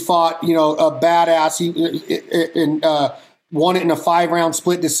 he fought, a badass, won it in a 5-round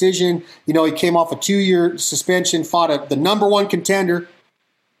split decision. He came off a 2-year suspension, fought the number one contender.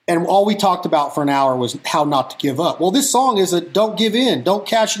 And all we talked about for an hour was how not to give up. Well, this song is don't give in. Don't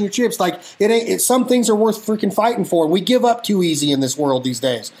cash in your chips. Like some things are worth freaking fighting for. And we give up too easy in this world these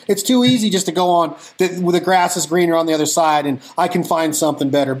days. It's too easy just to go on the grass is greener on the other side and I can find something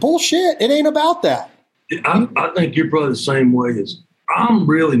better. Bullshit. It ain't about that. I think you're probably the same way as I'm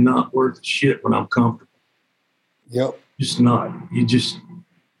really not worth shit when I'm comfortable. Yep. Just not.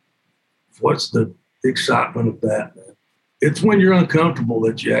 What's the excitement of that, man? It's when you're uncomfortable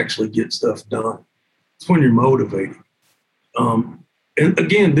that you actually get stuff done. It's when you're motivated. And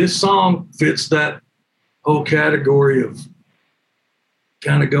again, this song fits that whole category of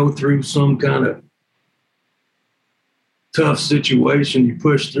kind of go through some kind of tough situation, you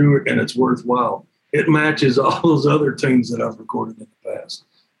push through it, and it's worthwhile. It matches all those other tunes that I've recorded in the past.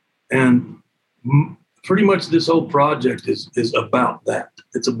 And pretty much this whole project is about that.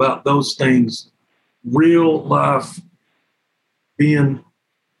 It's about those things, real life, being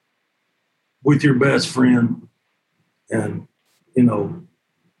with your best friend and you know,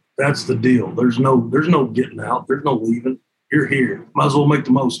 that's the deal. There's no getting out. There's no leaving. You're here. Might as well make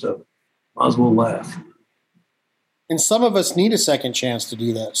the most of it. Might as well laugh. And some of us need a second chance to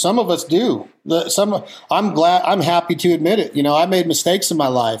do that. Some of us do. I'm happy to admit it. You know, I made mistakes in my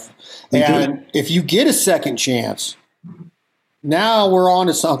life. And if you get a second chance, now we're on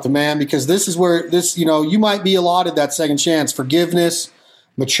to something, man, because this is where you might be allotted that second chance. Forgiveness,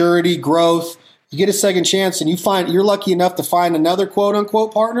 maturity, growth. You get a second chance and you're lucky enough to find another quote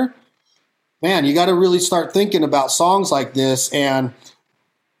unquote partner. Man, you got to really start thinking about songs like this. And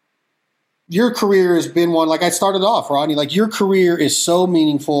your career has been one, like I started off, Rodney, like your career is so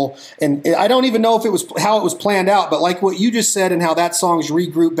meaningful. And I don't even know if it was how it was planned out, but like what you just said and how that song's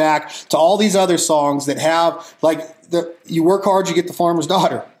regrouped back to all these other songs that have you work hard, you get the farmer's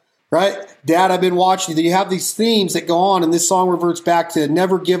daughter, right? Dad, I've been watching you. You have these themes that go on and this song reverts back to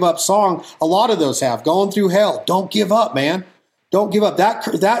Never Give Up song. A lot of those have Going Through Hell. Don't give up, man. Don't give up. That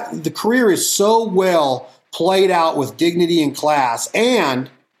the career is so well played out with dignity and class, and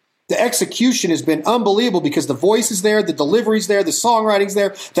the execution has been unbelievable because the voice is there, the delivery's there, the songwriting's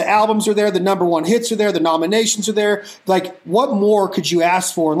there, the albums are there, the number one hits are there, the nominations are there. Like, what more could you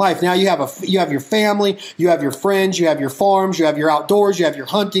ask for in life? Now you have your family, you have your friends, you have your farms, you have your outdoors, you have your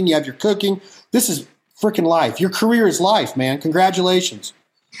hunting, you have your cooking. This is freaking life. Your career is life, man. Congratulations.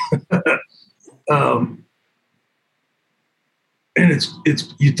 And it's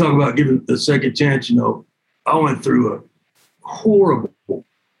you talk about giving a second chance. You know, I went through a horrible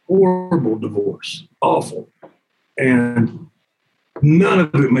divorce, awful, and none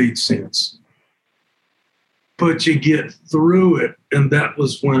of it made sense. But you get through it, and that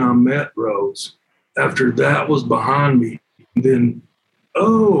was when I met Rose. After that was behind me, then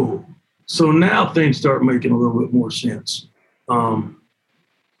so now things start making a little bit more sense. You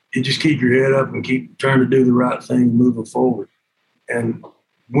just keep your head up and keep trying to do the right thing and moving forward. And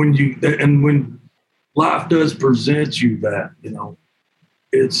when life does present you that, you know,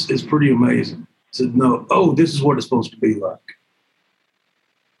 it's pretty amazing to know, this is what it's supposed to be like.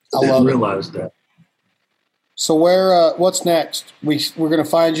 I didn't realize that. So what's next? We're going to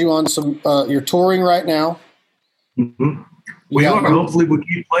find you on some, you're touring right now. Mm-hmm. We are. Hopefully we'll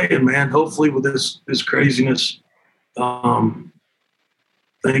keep playing, man. Hopefully with this craziness, thank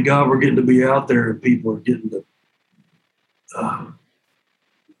God we're getting to be out there and people are getting to,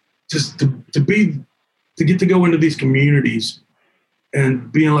 just to get to go into these communities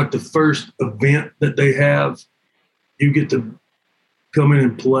and being like the first event that they have, you get to come in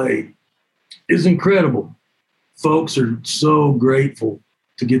and play, is incredible. Folks are so grateful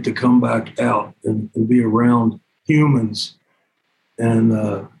to get to come back out and be around humans. And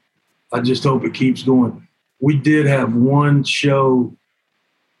I just hope it keeps going. We did have one show,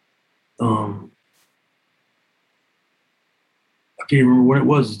 I can't remember when it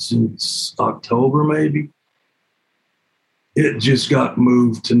was. It's in October, maybe. It just got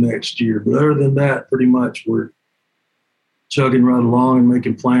moved to next year. But other than that, pretty much we're chugging right along and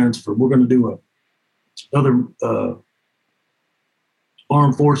making plans we're going to do another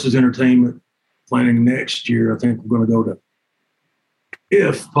Armed Forces entertainment planning next year. I think we're going to go to,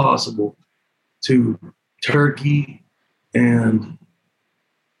 if possible, to Turkey and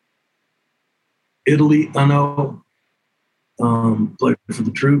Italy, I know, play for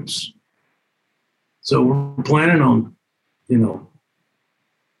the troops. So we're planning on, you know,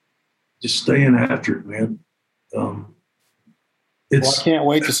 just staying after it, man. I can't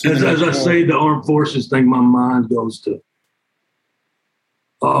wait to see. As I say the Armed Forces thing, my mind goes to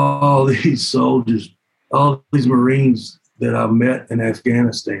all these soldiers, all these Marines that I met in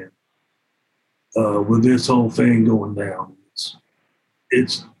Afghanistan with this whole thing going down.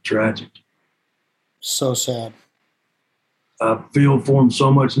 It's tragic. So sad. I feel for them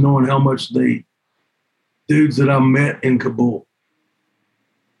so much, knowing how much dudes that I met in Kabul,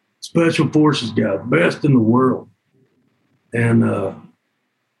 Special Forces guys, best in the world. And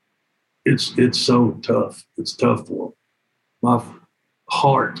it's so tough. It's tough for them. My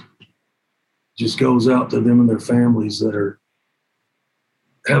heart just goes out to them and their families that are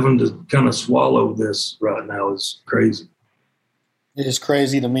having to kind of swallow this right now. Is crazy. It is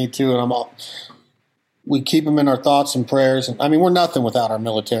crazy to me too, and we keep them in our thoughts and prayers. And I mean, we're nothing without our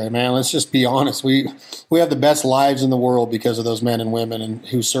military, man. Let's just be honest. We have the best lives in the world because of those men and women and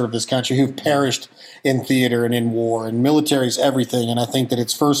who serve this country, who've perished in theater and in war. And military is everything. And I think that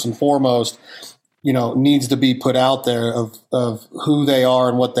it's first and foremost, you know, needs to be put out there of who they are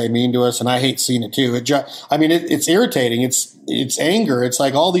and what they mean to us. And I hate seeing it too. It's irritating. It's anger. It's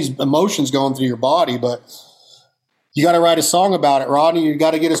like all these emotions going through your body, but you got to write a song about it, Rodney. You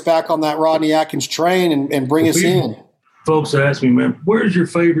got to get us back on that Rodney Atkins train and bring us in. folks ask me, man, where's your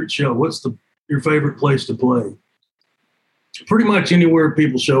favorite show? What's your favorite place to play? Pretty much anywhere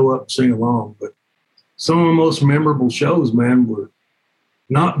people show up, sing along. But some of the most memorable shows, man, were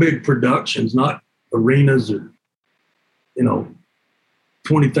not big productions, not arenas or,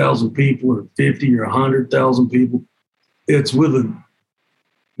 20,000 people or 50 or 100,000 people. It's with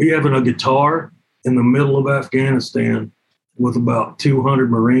me having a guitar in the middle of Afghanistan with about 200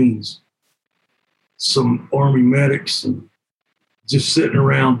 Marines, some Army medics, and just sitting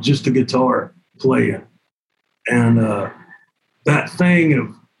around, just a guitar playing. And that thing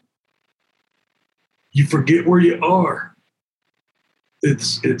of you forget where you are.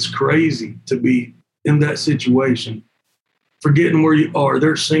 It's crazy to be in that situation, forgetting where you are.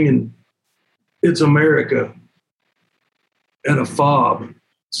 They're singing "It's America" at a fob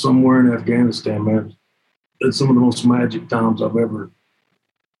somewhere in Afghanistan, man. It's some of the most magic times I've ever.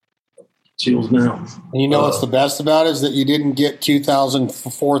 Chills now. And what's the best about it is that you didn't get 2,000,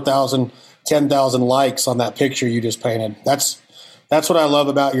 4,000, 10,000 likes on that picture you just painted. That's what I love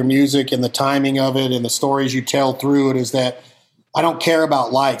about your music and the timing of it and the stories you tell through it, is that I don't care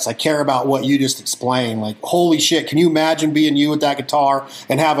about likes. I care about what you just explained. Like, holy shit, can you imagine being you with that guitar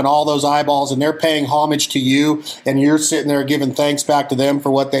and having all those eyeballs and they're paying homage to you and you're sitting there giving thanks back to them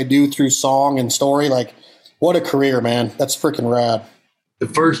for what they do through song and story? Like, what a career, man. That's freaking rad. The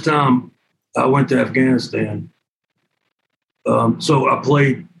first time I went to Afghanistan, so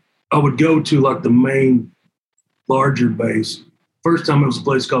I would go to like the main larger base. First time it was a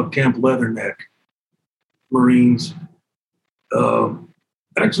place called Camp Leatherneck, Marines.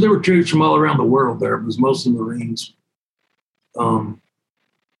 Actually, there were troops from all around the world there. It was mostly Marines. And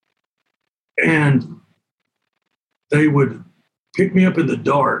they would pick me up in the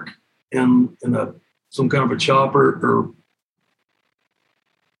dark in some kind of a chopper, or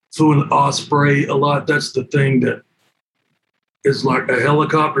flew an Osprey a lot. That's the thing that is like a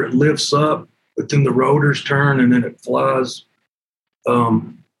helicopter. It lifts up, but then the rotors turn and then it flies.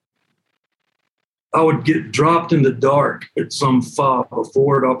 I would get dropped in the dark at some FOB, a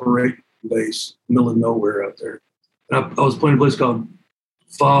forward operating base, middle of nowhere out there. And I was playing a place called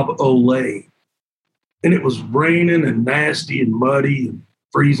FOB Olay. And it was raining and nasty and muddy and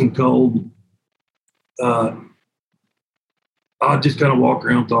freezing cold. I'd just kind of walk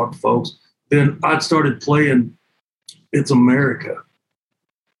around, talk to folks. Then I'd started playing "It's America."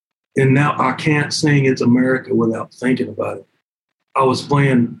 And now I can't sing "It's America" without thinking about it. I was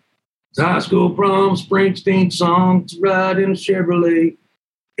playing high school prom, Springsteen songs, ride in a Chevrolet.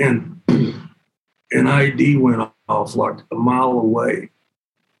 And an ID went off like a mile away.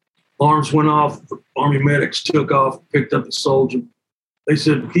 Alarms went off, the Army medics took off, picked up the soldier. They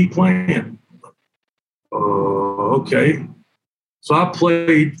said, keep playing. Okay. So I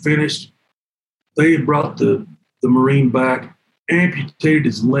played, finished. They had brought the Marine back, amputated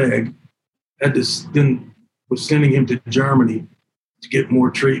his leg, then was sending him to Germany to get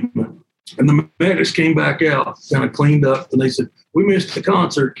more treatment. And the medics came back out, kind of cleaned up, and they said, we missed the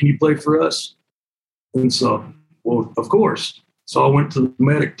concert. Can you play for us? And so, well, of course. So I went to the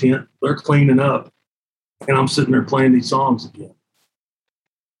medic tent. They're cleaning up, and I'm sitting there playing these songs again.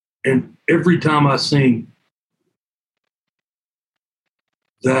 And every time I sing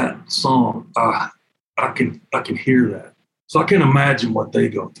that song, I can hear that. So I can imagine what they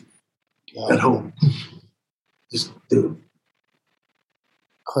go through. That whole, just the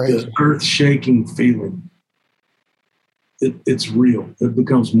crazy, the earth-shaking feeling. It's real. It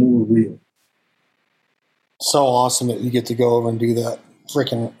becomes more real. So awesome that you get to go over and do that.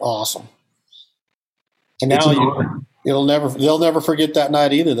 Freaking awesome. And now they'll never forget that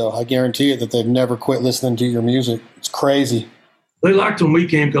night either, though. I guarantee you that they've never quit listening to your music. It's crazy. They liked when we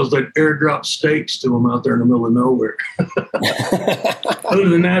came because they'd airdrop steaks to them out there in the middle of nowhere. Other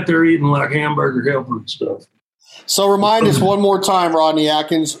than that, they're eating like hamburger helper and stuff. So remind us one more time, Rodney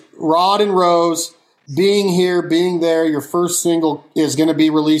Atkins, Rod and Rose, being here, being there. Your first single is going to be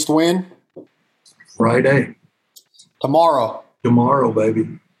released when? Friday. Tomorrow,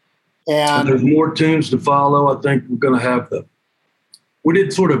 baby. And there's more tunes to follow. I think we're going to have we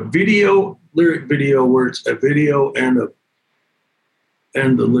did sort of lyric video, where it's a video and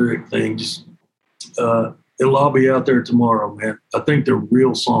the lyric thing. Just it'll all be out there tomorrow, man. I think they're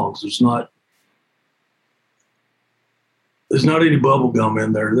real songs. There's not any bubble gum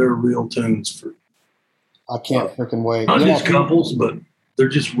in there. They're real tunes I can't freaking wait. Not just couples, but they're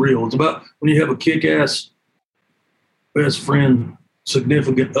just real. It's about when you have a kick-ass best friend,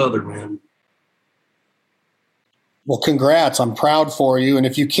 significant other, man. Well, congrats. I'm proud for you. And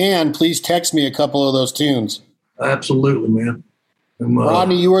if you can, please text me a couple of those tunes. Absolutely, man.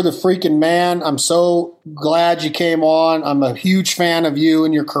 Rodney, you are the freaking man. I'm so glad you came on. I'm a huge fan of you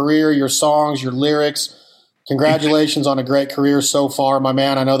and your career, your songs, your lyrics. Congratulations on a great career so far, my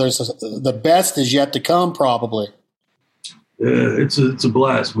man. I know the best is yet to come, probably. Yeah, it's a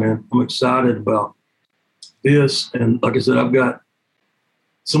blast, man. I'm excited about this. And like I said, I've got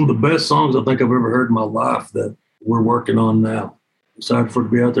some of the best songs I think I've ever heard in my life that we're working on now. Excited for it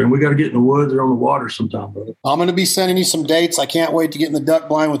to be out there. And we got to get in the woods or on the water sometime, brother. I'm going to be sending you some dates. I can't wait to get in the duck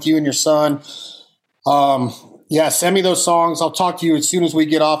blind with you and your son. Yeah, send me those songs. I'll talk to you as soon as we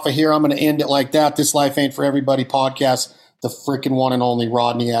get off of here. I'm going to end it like that. This Life Ain't For Everybody podcast, the freaking one and only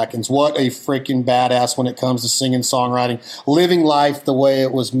Rodney Atkins. What a freaking badass when it comes to singing, songwriting, living life the way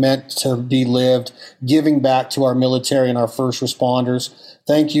it was meant to be lived, giving back to our military and our first responders.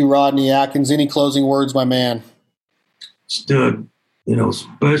 Thank you, Rodney Atkins. Any closing words, my man? Stud,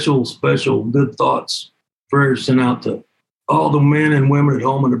 special good thoughts, prayers sent out to all the men and women at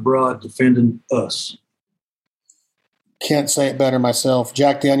home and abroad defending us. Can't say it better myself.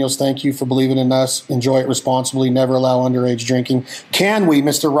 Jack Daniels, thank you for believing in us. Enjoy it responsibly. Never allow underage drinking. Can we,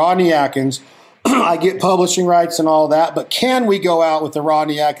 Mr. Rodney Atkins, I get publishing rights and all that, but can we go out with the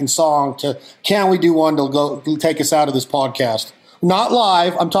Rodney Atkins song? Can we do one to go take us out of this podcast? Not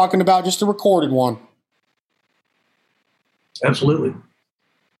live. I'm talking about just a recorded one. Absolutely.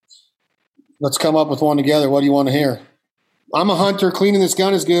 Let's come up with one together. What do you want to hear? I'm a hunter. Cleaning this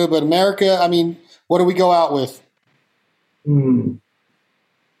gun is good, but America, I mean, what do we go out with?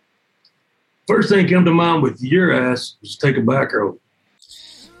 First thing come to mind with your ass is Take a Back Road.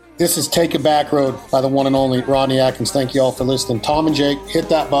 This is Take a Back Road by the one and only Rodney Atkins. Thank you all for listening. Tom and Jake, hit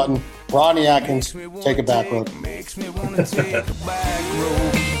that button. Rodney Atkins, Take a Back Road.